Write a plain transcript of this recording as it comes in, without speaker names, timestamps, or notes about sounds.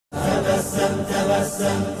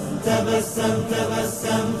تبسم تبسم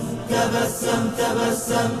تبسم تبسم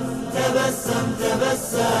تبسم تبسم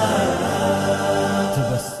تبسم.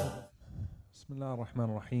 بسم الله الرحمن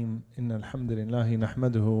الرحيم. إن الحمد لله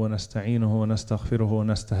نحمده ونستعينه ونستغفره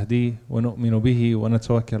ونستهديه ونؤمن به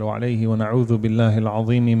ونتوكل عليه ونعوذ بالله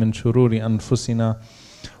العظيم من شرور أنفسنا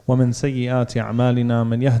ومن سيئات أعمالنا.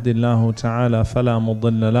 من يهد الله تعالى فلا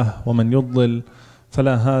مضل له ومن يضلل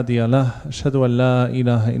فلا هادي له. أشهد أن لا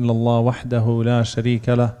إله إلا الله وحده لا شريك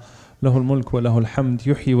له، له الملك وله الحمد،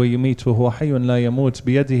 يحيي ويميت وهو حي لا يموت،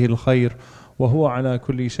 بيده الخير وهو على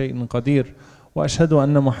كل شيء قدير. وأشهد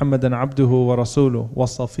أن محمدا عبده ورسوله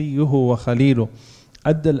وصفيه وخليله،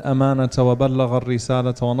 أدى الأمانة وبلغ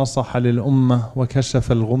الرسالة ونصح للأمة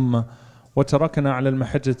وكشف الغمة، وتركنا على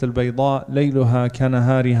المحجة البيضاء ليلها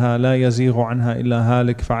كنهارها لا يزيغ عنها إلا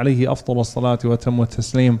هالك، فعليه أفضل الصلاة وتم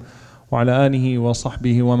التسليم، وعلى آله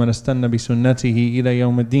وصحبه ومن استنى بسنته إلى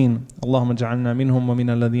يوم الدين. اللهم اجعلنا منهم ومن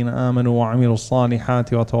الذين آمنوا وعملوا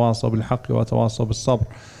الصالحات وتواصوا بالحق وتواصوا بالصبر.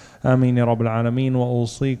 آمين يا رب العالمين.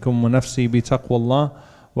 وأوصيكم ونفسي بتقوى الله،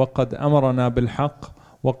 وقد أمرنا بالحق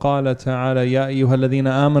وقال تعالى: يا أيها الذين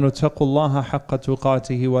آمنوا اتقوا الله حق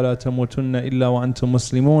تقاته ولا تموتن إلا وأنتم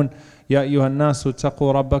مسلمون. يا أيها الناس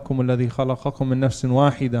اتقوا ربكم الذي خلقكم من نفس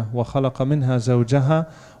واحدة وخلق منها زوجها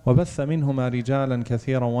وبث منهما رجالا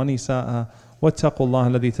كثيرا ونساء، واتقوا الله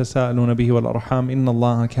الذي تساءلون به والأرحام إن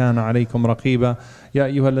الله كان عليكم رقيبا. يا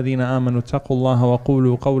أيها الذين آمنوا اتقوا الله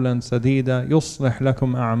وقولوا قولا سديدا يصلح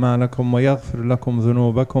لكم أعمالكم ويغفر لكم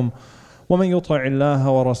ذنوبكم، ومن يطع الله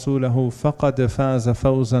ورسوله فقد فاز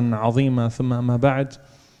فوزا عظيما. ثم أما بعد.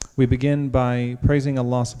 We begin by praising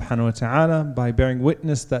Allah subhanahu wa ta'ala, by bearing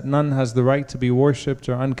witness that none has the right to be worshipped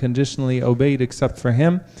or unconditionally obeyed except for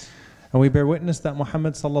Him. And we bear witness that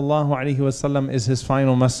Muhammad sallallahu alaihi wasallam is His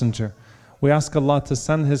final messenger. We ask Allah to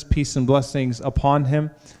send His peace and blessings upon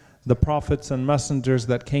him, the prophets and messengers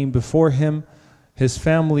that came before him, his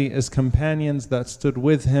family, his companions that stood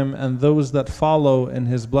with him, and those that follow in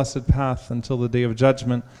his blessed path until the day of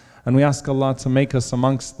judgment. And we ask Allah to make us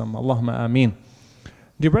amongst them. Allahumma ameen.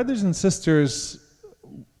 Dear brothers and sisters,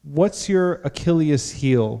 what's your Achilles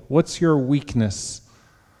heel? What's your weakness?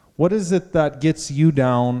 What is it that gets you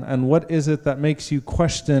down, and what is it that makes you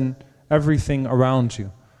question everything around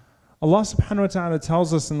you? Allah subhanahu wa ta'ala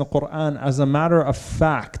tells us in the Quran, as a matter of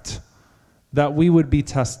fact, that we would be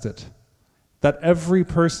tested, that every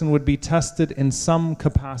person would be tested in some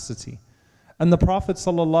capacity. And the Prophet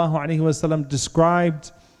sallallahu alaihi wasallam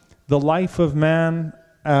described the life of man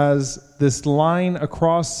as this line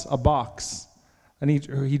across a box. And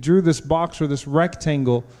he drew this box, or this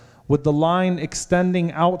rectangle, with the line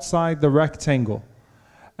extending outside the rectangle.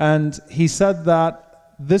 And he said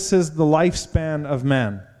that this is the lifespan of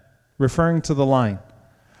man, referring to the line.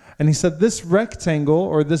 And he said this rectangle,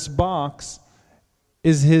 or this box,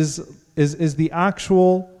 is the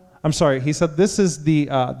actual, he said this is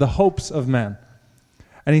the hopes of man.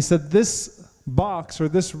 And he said this box, or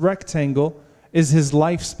this rectangle, is his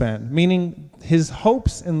lifespan, meaning his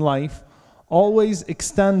hopes in life always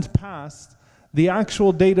extend past the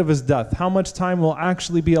actual date of his death, how much time will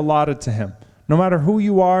actually be allotted to him. No matter who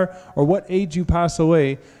you are or what age you pass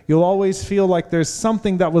away, you'll always feel like there's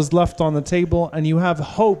something that was left on the table, and you have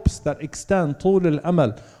hopes that extend, طول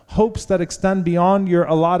الأمل, hopes that extend beyond your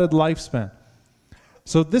allotted lifespan.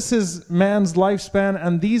 So this is man's lifespan,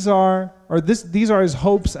 and these are his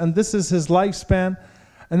hopes, and this is his lifespan.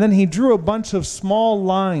 And then he drew a bunch of small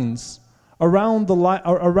lines around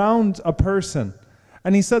around a person.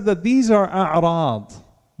 And he said that these are a'rad.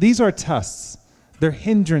 These are tests. They're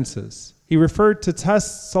hindrances. He referred to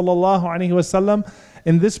tests, sallallahu alaihi wasallam,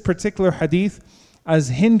 in this particular hadith as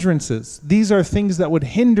hindrances. These are things that would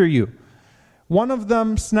hinder you. One of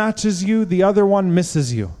them snatches you, the other one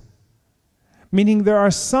misses you. Meaning there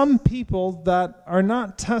are some people that are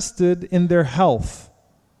not tested in their health,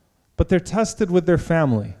 but they're tested with their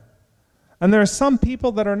family. And there are some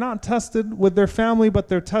people that are not tested with their family, but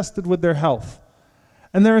they're tested with their health.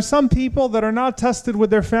 And there are some people that are not tested with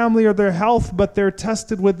their family or their health, but they're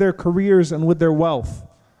tested with their careers and with their wealth.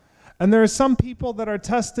 And there are some people that are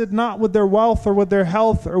tested not with their wealth or with their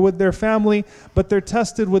health or with their family, but they're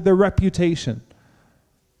tested with their reputation.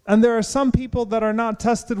 And there are some people that are not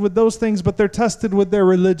tested with those things, but they're tested with their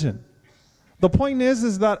religion. The point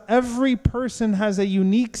is that every person has a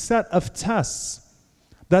unique set of tests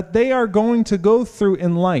that they are going to go through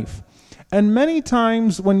in life. And many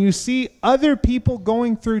times when you see other people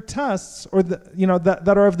going through tests, or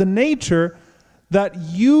that are of the nature that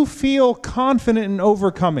you feel confident in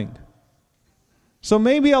overcoming. So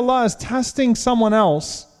maybe Allah is testing someone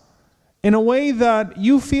else in a way that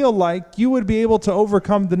you feel like you would be able to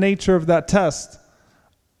overcome the nature of that test.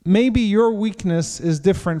 Maybe your weakness is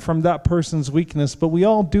different from that person's weakness, but we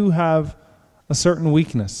all do have a certain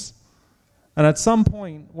weakness. And at some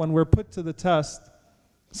point, when we're put to the test,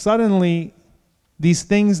 suddenly these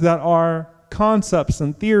things that are concepts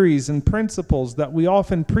and theories and principles that we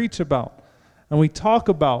often preach about and we talk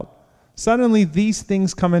about, suddenly these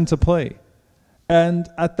things come into play. And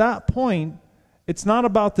at that point, it's not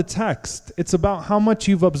about the text, it's about how much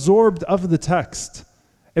you've absorbed of the text.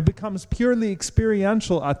 It becomes purely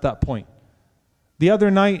experiential at that point. The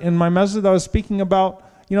other night in my masjid, I was speaking about,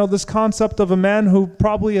 this concept of a man who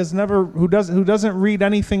probably who doesn't read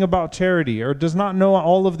anything about charity or does not know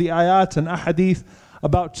all of the ayat and ahadith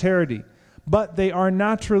about charity. But they are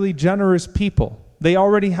naturally generous people. They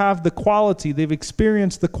already have the quality, they've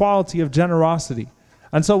experienced the quality of generosity.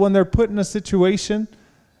 And so when they're put in a situation,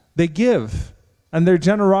 they give, and their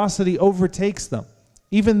generosity overtakes them.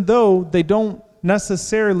 Even though they don't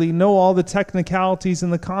necessarily know all the technicalities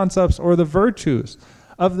and the concepts or the virtues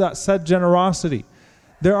of that said generosity.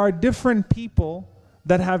 There are different people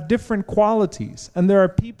that have different qualities, and there are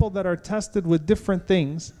people that are tested with different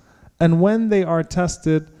things, and when they are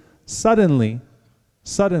tested, suddenly,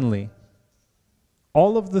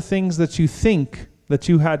 all of the things that you think that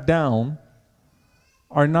you had down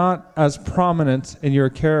are not as prominent in your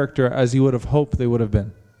character as you would have hoped they would have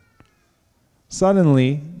been.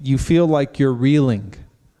 Suddenly, you feel like you're reeling.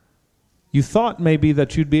 You thought maybe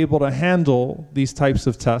that you'd be able to handle these types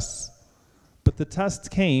of tests, but the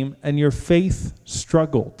test came and your faith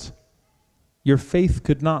struggled. Your faith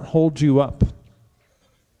could not hold you up.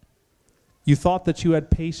 You thought that you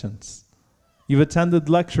had patience. You've attended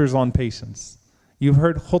lectures on patience. You've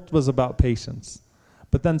heard khutbahs about patience.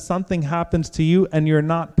 But then something happens to you and you're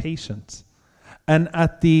not patient. And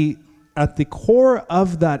at the core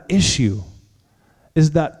of that issue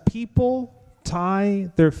is that people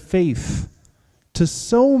tie their faith to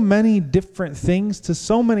so many different things, to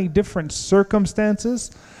so many different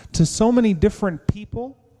circumstances, to so many different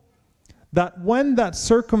people, that when that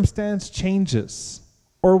circumstance changes,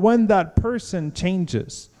 or when that person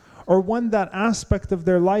changes, or when that aspect of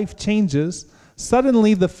their life changes,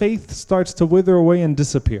 suddenly the faith starts to wither away and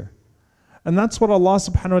disappear. And that's what Allah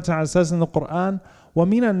subhanahu wa ta'ala says in the Quran,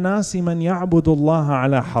 وَمِنَ النَّاسِ مَنْ يَعْبُدُ اللَّهَ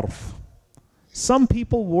عَلَى حَرْفٍ. Some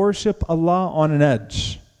people worship Allah on an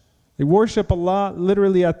edge. They worship Allah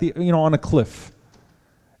literally at on a cliff.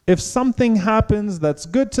 If something happens that's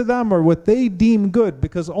good to them or what they deem good,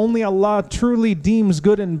 because only Allah truly deems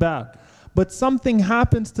good and bad, but something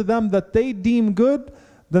happens to them that they deem good,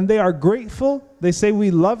 then they are grateful. They say, we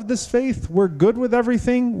love this faith, we're good with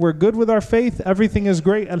everything, we're good with our faith, everything is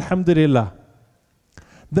great, alhamdulillah.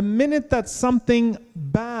 The minute that something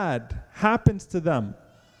bad happens to them,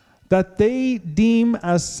 that they deem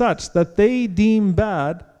as such, that they deem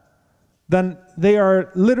bad, then they are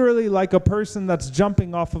literally like a person that's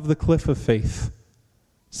jumping off of the cliff of faith.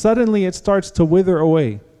 Suddenly it starts to wither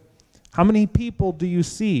away. How many people do you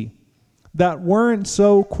see that weren't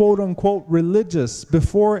so quote-unquote religious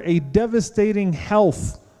before a devastating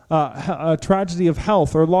a tragedy of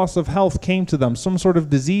health or loss of health came to them, some sort of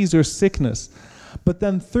disease or sickness. But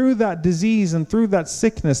then through that disease and through that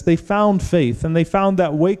sickness, they found faith and they found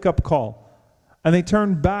that wake-up call. And they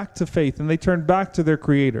turned back to faith and they turned back to their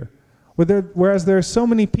Creator. Whereas there are so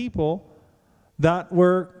many people that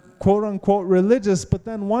were quote-unquote religious, but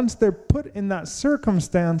then once they're put in that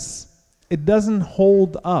circumstance, it doesn't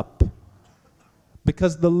hold up.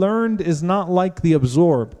 Because the learned is not like the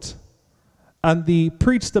absorbed. And the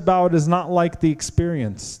preached about is not like the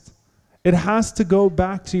experienced. It has to go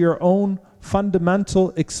back to your own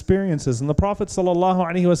fundamental experiences. And the Prophet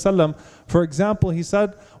ﷺ, for example, he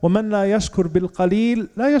said, وَمَنْ لَا يَشْكُرْ بِالْقَلِيلِ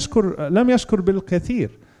لَمْ يَشْكُرْ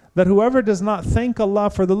بِالْكَثِيرِ. That whoever does not thank Allah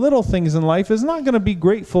for the little things in life is not going to be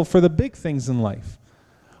grateful for the big things in life.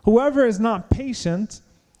 Whoever is not patient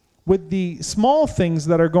with the small things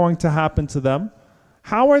that are going to happen to them,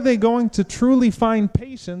 how are they going to truly find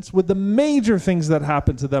patience with the major things that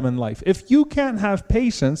happen to them in life? If you can't have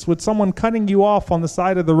patience with someone cutting you off on the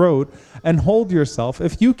side of the road and hold yourself,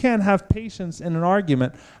 if you can't have patience in an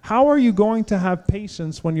argument, how are you going to have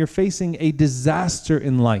patience when you're facing a disaster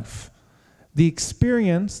in life? The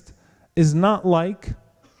experienced is not like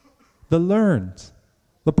the learned.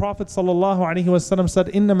 The Prophet ﷺ said,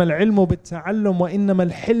 إِنَّمَا الْعِلْمُ بِالتَّعَلُّمْ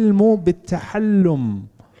وَإِنَّمَا الْحِلْمُ بِالتَّحَلُّمْ.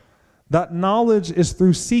 That knowledge is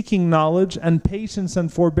through seeking knowledge, and patience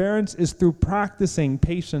and forbearance is through practicing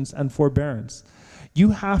patience and forbearance.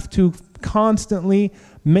 You have to constantly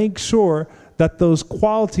make sure that those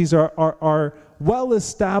qualities are well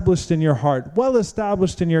established in your heart, well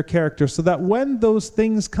established in your character, so that when those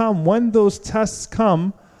things come, when those tests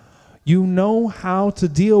come, you know how to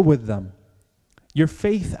deal with them. Your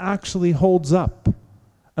faith actually holds up.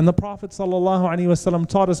 And the Prophet ﷺ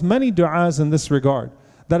taught us many du'as in this regard,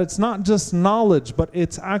 that it's not just knowledge, but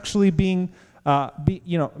it's actually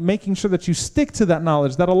making sure that you stick to that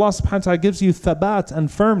knowledge, that Allah subhanahu wa ta'ala gives you thabat and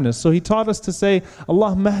firmness. So He taught us to say,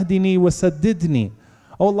 Allah mahdini wa saddidni.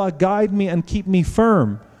 Oh Allah, guide me and keep me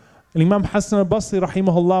firm. And Imam Hassan al-Basri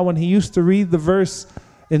rahimahullah, when he used to read the verse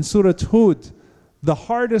in Surah Hud, the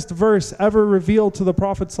hardest verse ever revealed to the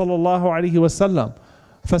Prophet sallallahu alaihi wasallam,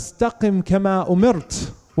 فَاسْتَقِمْ كَمَا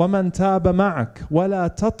أُمِرْتَ وَمَنْ تَابَ مَعَكَ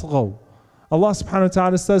وَلَا تَطْغَوْا. Allah subhanahu wa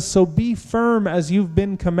ta'ala says, so be firm as you've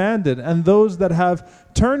been commanded, and those that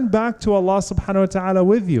have turned back to Allah subhanahu wa ta'ala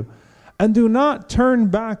with you. And do not turn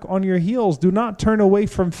back on your heels, do not turn away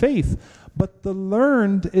from faith. But the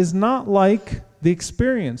learned is not like the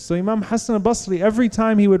experienced. So Imam Hassan al-Basri, every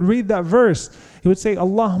time he would read that verse, he would say,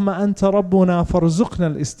 Allahumma anta rabbuna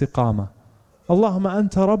farzuqna al-istiqama. Allahumma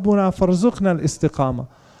anta rabbuna farzuqna al-istiqama.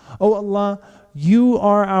 Oh Allah, you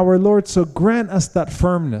are our Lord, so grant us that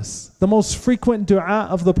firmness. The most frequent dua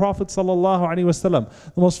of the Prophet sallallahu alaihi wasallam,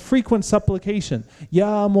 the most frequent supplication,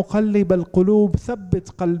 Ya muqallib al-qulub,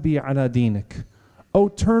 thabbit qalbi ala dinik. O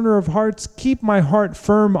turner of hearts, keep my heart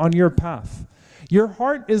firm on your path. Your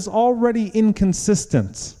heart is already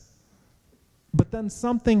inconsistent, but then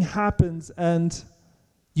something happens and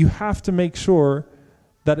you have to make sure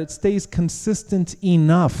that it stays consistent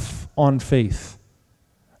enough on faith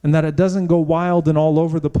and that it doesn't go wild and all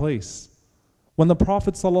over the place. When the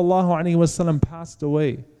Prophet ﷺ passed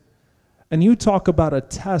away, and you talk about a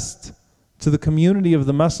test to the community of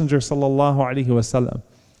the Messenger ﷺ,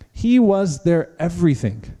 he was their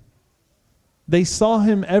everything. They saw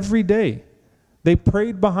him every day. They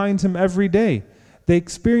prayed behind him every day. They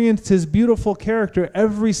experienced his beautiful character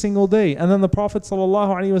every single day. And then the Prophet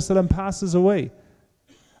ﷺ passes away.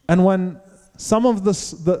 And when some of the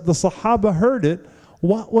Sahaba heard it,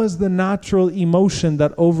 what was the natural emotion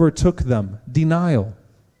that overtook them? Denial.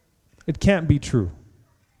 It can't be true.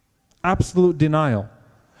 Absolute denial.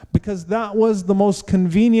 Because that was the most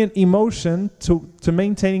convenient emotion to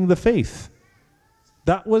maintaining the faith.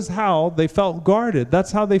 That was how they felt guarded.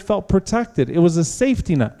 That's how they felt protected. It was a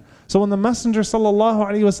safety net. So when the Messenger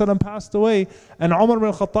ﷺ passed away, and Omar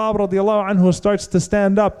bin Khattab radiallahu anhu starts to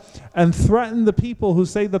stand up and threaten the people who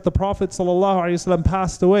say that the Prophet ﷺ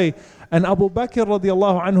passed away, and Abu Bakr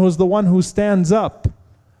radiallahu anhu is the one who stands up.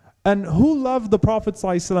 And who loved the Prophet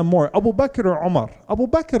ﷺ more, Abu Bakr or Omar? Abu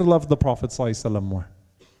Bakr loved the Prophet ﷺ more.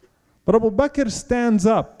 But Abu Bakr stands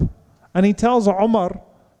up and he tells Omar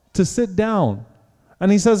to sit down.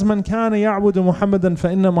 And he says, Man kana ya'budu Muhammadan fa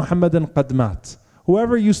inna Muhammadan qad mat.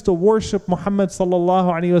 Whoever used to worship Muhammad sallallahu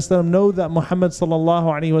alayhi wasallam, know that Muhammad sallallahu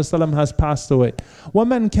alayhi wasallam has passed away.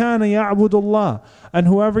 وَمَنْ كَانَ يَعْبُدُ اللَّهِ. And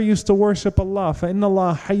whoever used to worship Allah, فَإِنَّ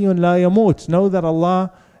اللَّهَ حَيٌّ لَا يَمُوتُ. Know that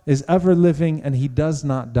Allah is ever living and He does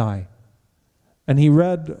not die. And he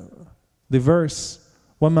read the verse,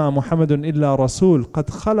 وَمَا مُحَمَّدٌ إِلَّا رَسُولٌ قَدْ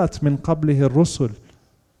خَلَتْ مِنْ قَبْلِهِ الرُّسُلُ.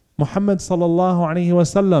 Muhammad sallallahu alayhi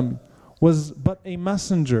wasallam was but a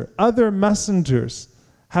messenger. Other messengers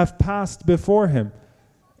have passed before him.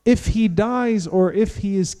 If he dies or if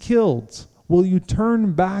he is killed, will you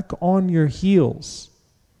turn back on your heels?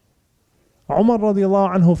 Umar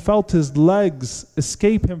radiallahu anhu felt his legs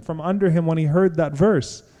escape him from under him when he heard that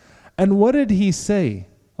verse. And what did he say?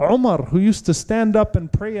 Umar, who used to stand up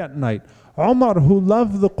and pray at night, Umar, who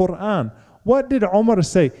loved the Quran, what did Umar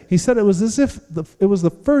say? He said it was as if it was the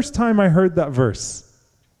first time I heard that verse.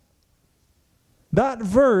 That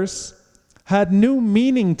verse had new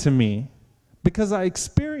meaning to me because I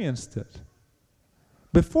experienced it.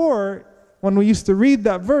 Before, when we used to read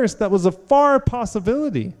that verse, that was a far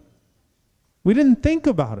possibility. We didn't think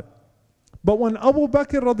about it. But when Abu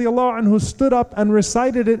Bakr radiallahu anhu stood up and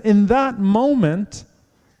recited it in that moment,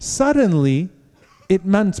 suddenly it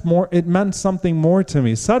meant more. It meant something more to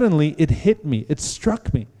me. Suddenly it hit me. It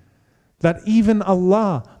struck me that even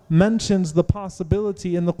Allah mentions the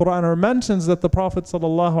possibility in the Quran, or mentions that the Prophet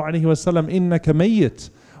sallallahu alaihi wasallam, innaka mayyit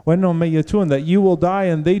wa innahum mayyitun, that you will die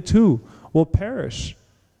and they too will perish.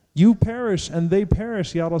 You perish and they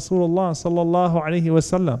perish, ya Rasulullah sallallahu alaihi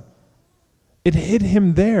wasallam. It hit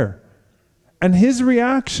him there. And his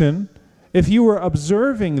reaction, if you were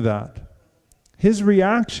observing that, his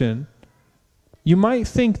reaction, you might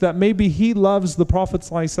think that maybe he loves the Prophet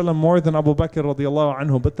ﷺ more than Abu Bakr radiallahu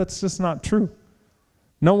anhu, but that's just not true.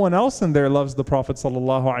 No one else in there loves the Prophet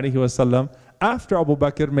ﷺ after Abu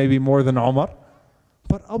Bakr, maybe more than Umar.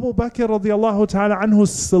 But Abu Bakr radiallahu ta'ala anhu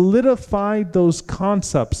solidified those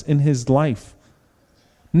concepts in his life.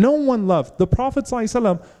 No one loved. The Prophet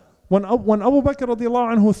ﷺ, when Abu Bakr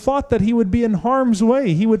radiallahu anhu thought that he would be in harm's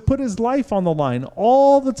way, he would put his life on the line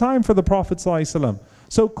all the time for the Prophet ﷺ.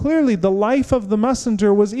 So clearly the life of the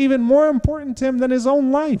Messenger was even more important to him than his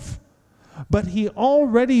own life. But he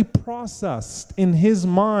already processed in his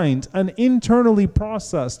mind and internally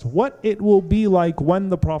processed what it will be like when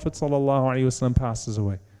the Prophet ﷺ passes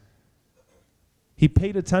away. He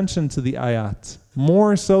paid attention to the ayat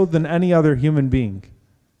more so than any other human being.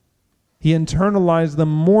 He internalized them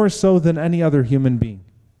more so than any other human being.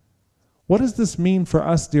 What does this mean for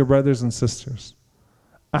us, dear brothers and sisters?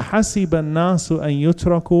 أَحَسِبَ النَّاسُ أَن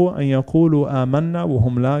يُتْرَكُوا أَن يَقُولُوا آمَنَّا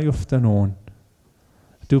وَهُمْ لَا يُفْتَنُونَ.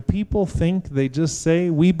 Do people think they just say,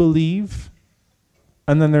 we believe,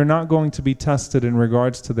 and then they're not going to be tested in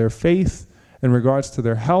regards to their faith, in regards to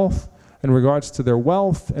their health, in regards to their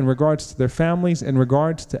wealth, in regards to their families, in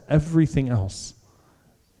regards to everything else?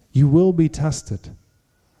 You will be tested.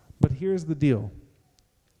 But here's the deal.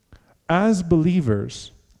 As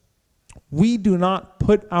believers, we do not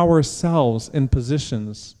put ourselves in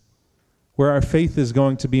positions where our faith is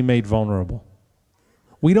going to be made vulnerable.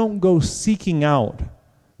 We don't go seeking out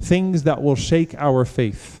things that will shake our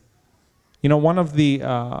faith. You know, one of the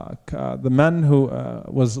men who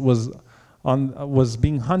was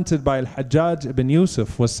being hunted by Al-Hajjaj ibn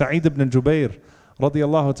Yusuf was Sa'id ibn Jubair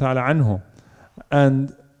radiyallahu ta'ala anhu.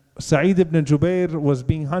 And Sa'id ibn Jubair was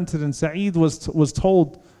being hunted, and Sa'id was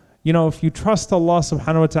told, you know, if you trust Allah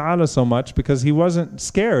subhanahu wa ta'ala so much, because he wasn't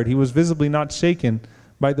scared, he was visibly not shaken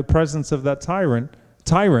by the presence of that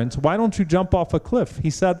tyrant, why don't you jump off a cliff? He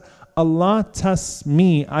said, Allah tests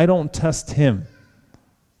me, I don't test him.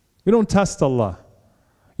 You don't test Allah.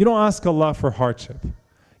 You don't ask Allah for hardship.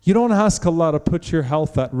 You don't ask Allah to put your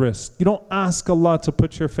health at risk. You don't ask Allah to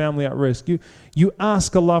put your family at risk. You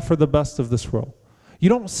ask Allah for the best of this world. You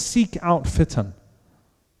don't seek out fitan.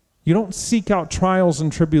 You don't seek out trials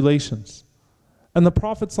and tribulations. And the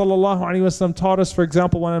Prophet ﷺ taught us, for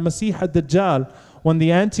example, when Al-Masih ad-Dajjal, when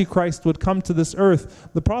the Antichrist would come to this earth,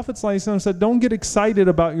 the Prophet ﷺ said, don't get excited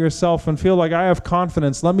about yourself and feel like I have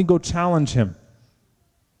confidence. Let me go challenge him.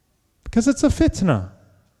 Because it's a fitna.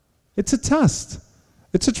 It's a test.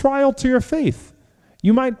 It's a trial to your faith.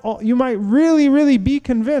 You might really, really be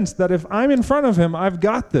convinced that if I'm in front of him, I've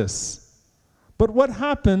got this. But what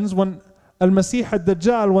happens when Al-Masih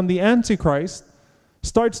ad-Dajjal, when the Antichrist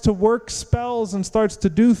starts to work spells and starts to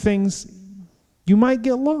do things, you might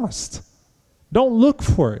get lost. Don't look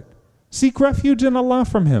for it. Seek refuge in Allah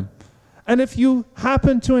from him. And if you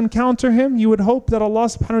happen to encounter him, you would hope that Allah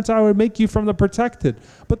subhanahu wa ta'ala would make you from the protected.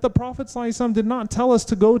 But the Prophet ﷺ did not tell us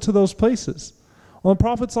to go to those places. Well, the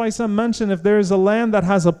Prophet ﷺ mentioned if there is a land that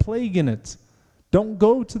has a plague in it, don't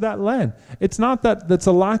go to that land. It's not that that's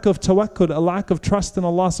a lack of tawakkul, a lack of trust in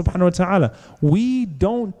Allah subhanahu wa ta'ala. We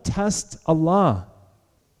don't test Allah.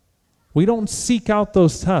 We don't seek out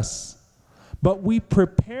those tests. But we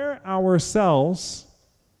prepare ourselves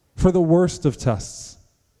for the worst of tests.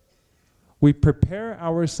 We prepare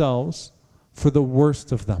ourselves for the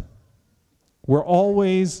worst of them. We're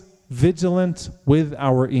always vigilant with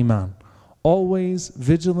our iman. Always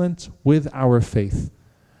vigilant with our faith.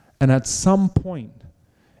 And at some point,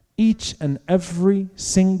 each and every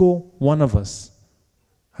single one of us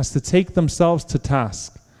has to take themselves to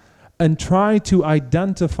task and try to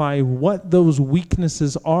identify what those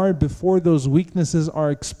weaknesses are before those weaknesses are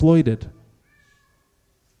exploited.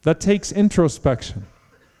 That takes introspection.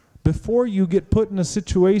 Before you get put in a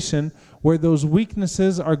situation where those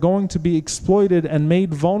weaknesses are going to be exploited and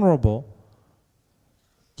made vulnerable,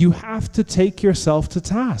 you have to take yourself to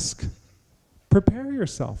task. Prepare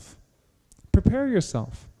yourself. Prepare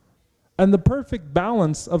yourself. And the perfect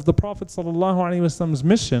balance of the Prophet ﷺ's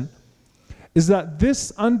mission is that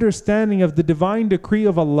this understanding of the divine decree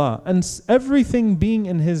of Allah and everything being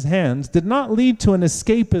in His hands did not lead to an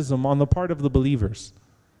escapism on the part of the believers.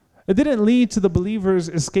 It didn't lead to the believers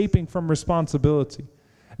escaping from responsibility.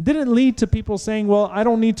 It didn't lead to people saying, well, I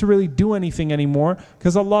don't need to really do anything anymore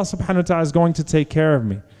because Allah subhanahu wa ta'ala is going to take care of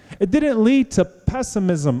me. It didn't lead to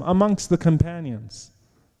pessimism amongst the companions.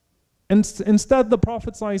 Instead, the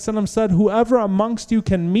Prophet ﷺ said, whoever amongst you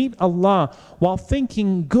can meet Allah while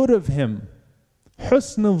thinking good of Him,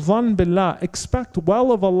 husn al-dhan billah, expect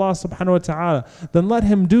well of Allah subhanahu wa ta'ala, then let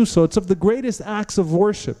him do so. It's of the greatest acts of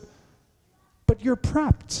worship. But you're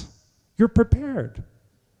prepped. You're prepared.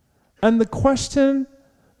 And the question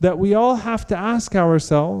that we all have to ask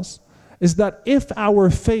ourselves is that if our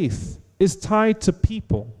faith is tied to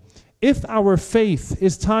people, if our faith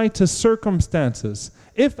is tied to circumstances,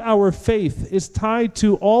 if our faith is tied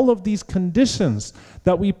to all of these conditions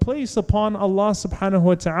that we place upon Allah subhanahu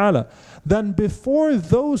wa ta'ala, then before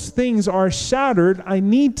those things are shattered, I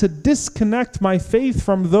need to disconnect my faith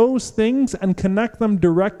from those things and connect them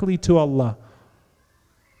directly to Allah.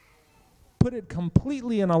 Put it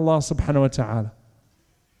completely in Allah subhanahu wa ta'ala.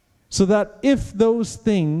 So that if those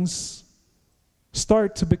things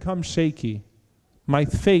start to become shaky, my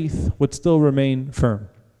faith would still remain firm.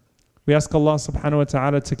 We ask Allah subhanahu wa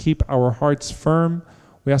ta'ala to keep our hearts firm.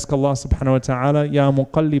 We ask Allah subhanahu wa ta'ala, Ya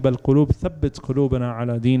muqallib al-qulub, thabbit qulubana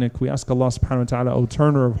ala dinik. We ask Allah subhanahu wa ta'ala, O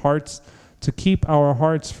turner of hearts, to keep our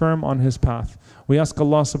hearts firm on His path. We ask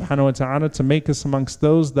Allah subhanahu wa ta'ala to make us amongst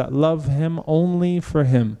those that love Him only for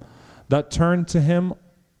Him, that turn to Him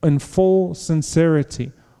in full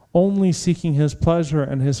sincerity, only seeking His pleasure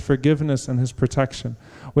and His forgiveness and His protection.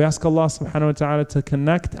 We ask Allah subhanahu wa ta'ala to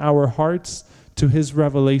connect our hearts to His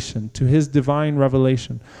revelation, to His divine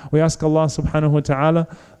revelation. We ask Allah subhanahu wa ta'ala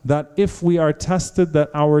that if we are tested, that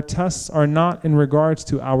our tests are not in regards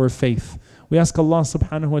to our faith. We ask Allah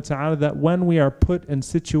subhanahu wa ta'ala that when we are put in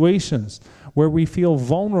situations where we feel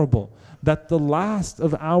vulnerable, that the last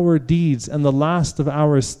of our deeds and the last of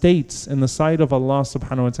our states in the sight of Allah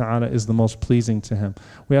subhanahu wa ta'ala is the most pleasing to Him.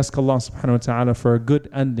 We ask Allah subhanahu wa ta'ala for a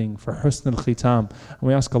good ending, for husn al-khitam. And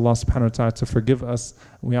we ask Allah subhanahu wa ta'ala to forgive us.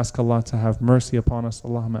 We ask Allah to have mercy upon us.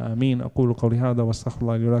 Allahumma ameen. أقول قولي هذا واستغفر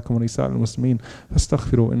الله لي ولكم ولسائر المسلمين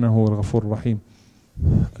فاستغفروا إنه هو الغفور الرحيم.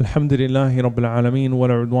 الحمد لله رب العالمين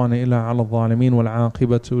ولا عدوان إلا على الظالمين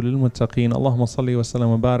والعاقبة للمتقين. اللهم صل وسلم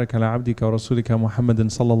وبارك على عبدك ورسولك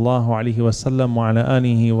محمد صلى الله عليه وسلم وعلى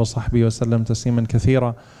آله وصحبه وسلم تسليما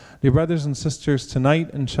كثيرا. Dear brothers and sisters, tonight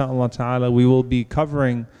inshallah ta'ala we will be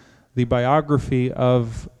covering the biography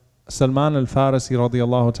of Salman al-Farisi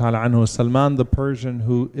radiyallahu ta'ala anhu. Salman the Persian,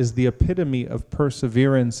 who is the epitome of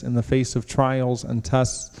perseverance in the face of trials and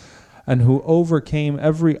tests, and who overcame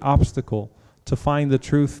every obstacle to find the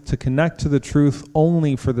truth, to connect to the truth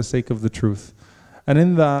only for the sake of the truth. And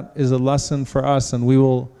in that is a lesson for us, and we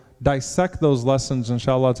will dissect those lessons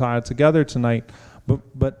inshallah ta'ala together tonight.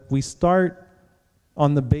 But we start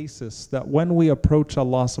on the basis that when we approach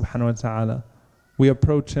Allah subhanahu wa ta'ala, we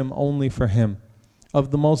approach Him only for Him.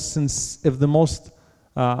 Of the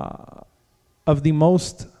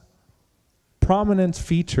most prominent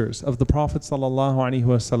features of the Prophet sallallahu alaihi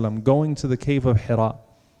wasallam going to the cave of Hira.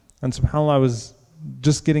 And subhanAllah, I was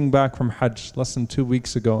just getting back from Hajj less than 2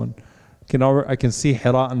 weeks ago, and I can see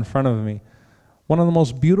Hira in front of me. One of the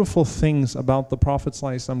most beautiful things about the Prophet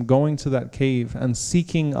ﷺ going to that cave and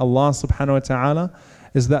seeking Allah subhanahu wa ta'ala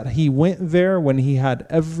is that he went there when he had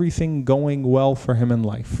everything going well for him in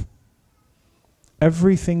life.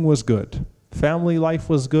 Everything was good. Family life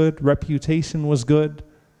was good, reputation was good,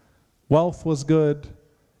 wealth was good.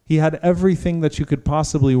 He had everything that you could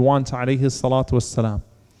possibly want, alayhi salatu wassalam.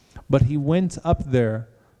 But he went up there,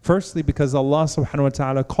 firstly because Allah subhanahu wa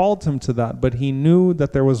ta'ala called him to that, but he knew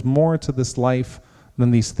that there was more to this life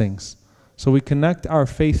than these things. So we connect our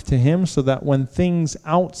faith to Him so that when things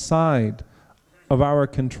outside of our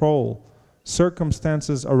control,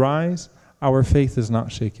 circumstances arise, our faith is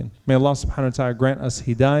not shaken. May Allah subhanahu wa ta'ala grant us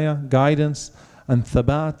hidayah, guidance, and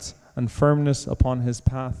thabat, and firmness upon His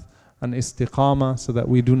path, and istiqamah, so that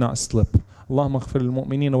we do not slip. اللهم اغفر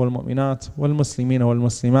للمؤمنين والمؤمنات والمسلمين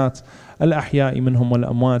والمسلمات الأحياء منهم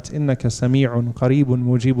والأموات إنك سميع قريب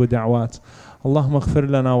مجيب دعوات. اللهم اغفر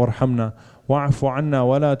لنا وارحمنا واعف عنا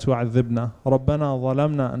ولا تعذبنا. ربنا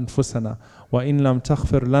ظلمنا أنفسنا وإن لم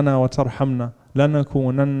تغفر لنا وترحمنا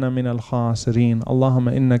لنكونن من الخاسرين. اللهم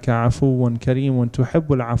إنك عفو كريم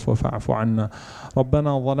تحب العفو فاعف عنا.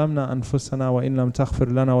 ربنا ظلمنا أنفسنا وإن لم تغفر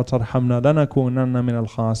لنا وترحمنا لنكونن من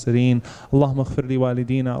الخاسرين. اللهم اغفر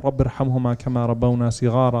لوالدينا رب ارحمهما كما ربونا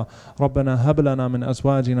صغارا. ربنا هب لنا من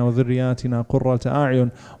أزواجنا وذرياتنا قرة أعين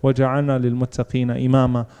وجعلنا للمتقين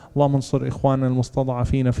إماما. اللهم انصر إخواننا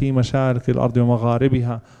المستضعفين في مشارق الأرض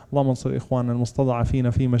ومغاربها. اللهم انصر إخواننا المستضعفين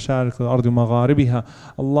في مشارق الأرض ومغاربها.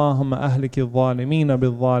 اللهم أهلك الظالمين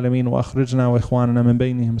بالظالمين وأخرجنا وإخواننا من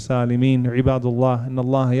بينهم سالمين. عباد الله، إن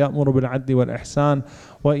الله يأمر بالعدل والإحسان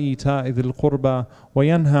وإيتاء ذي القربى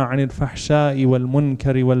وينهى عن الفحشاء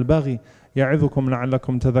والمنكر والبغي يعظكم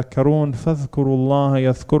لعلكم تذكرون. فاذكروا الله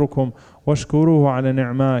يذكركم واشكروه على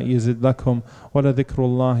نعمائه يزد لكم ولذكر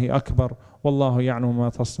الله أكبر والله يعلم ما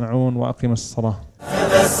تصنعون. وأقم الصلاة.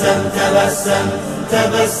 تبسم تبسم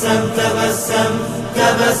تبسم تبسم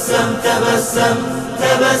تبسم تبسم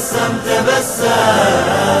تبسم تبسم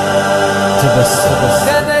تبسم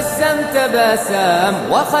تبسم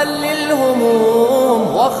تبسم وخل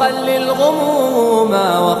الهموم وخل الغموم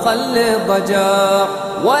وخل الضجر،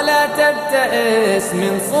 ولا تبتئس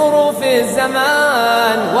من صروف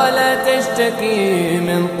الزمان ولا تشتكي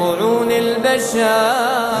من طعون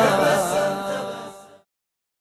البشر.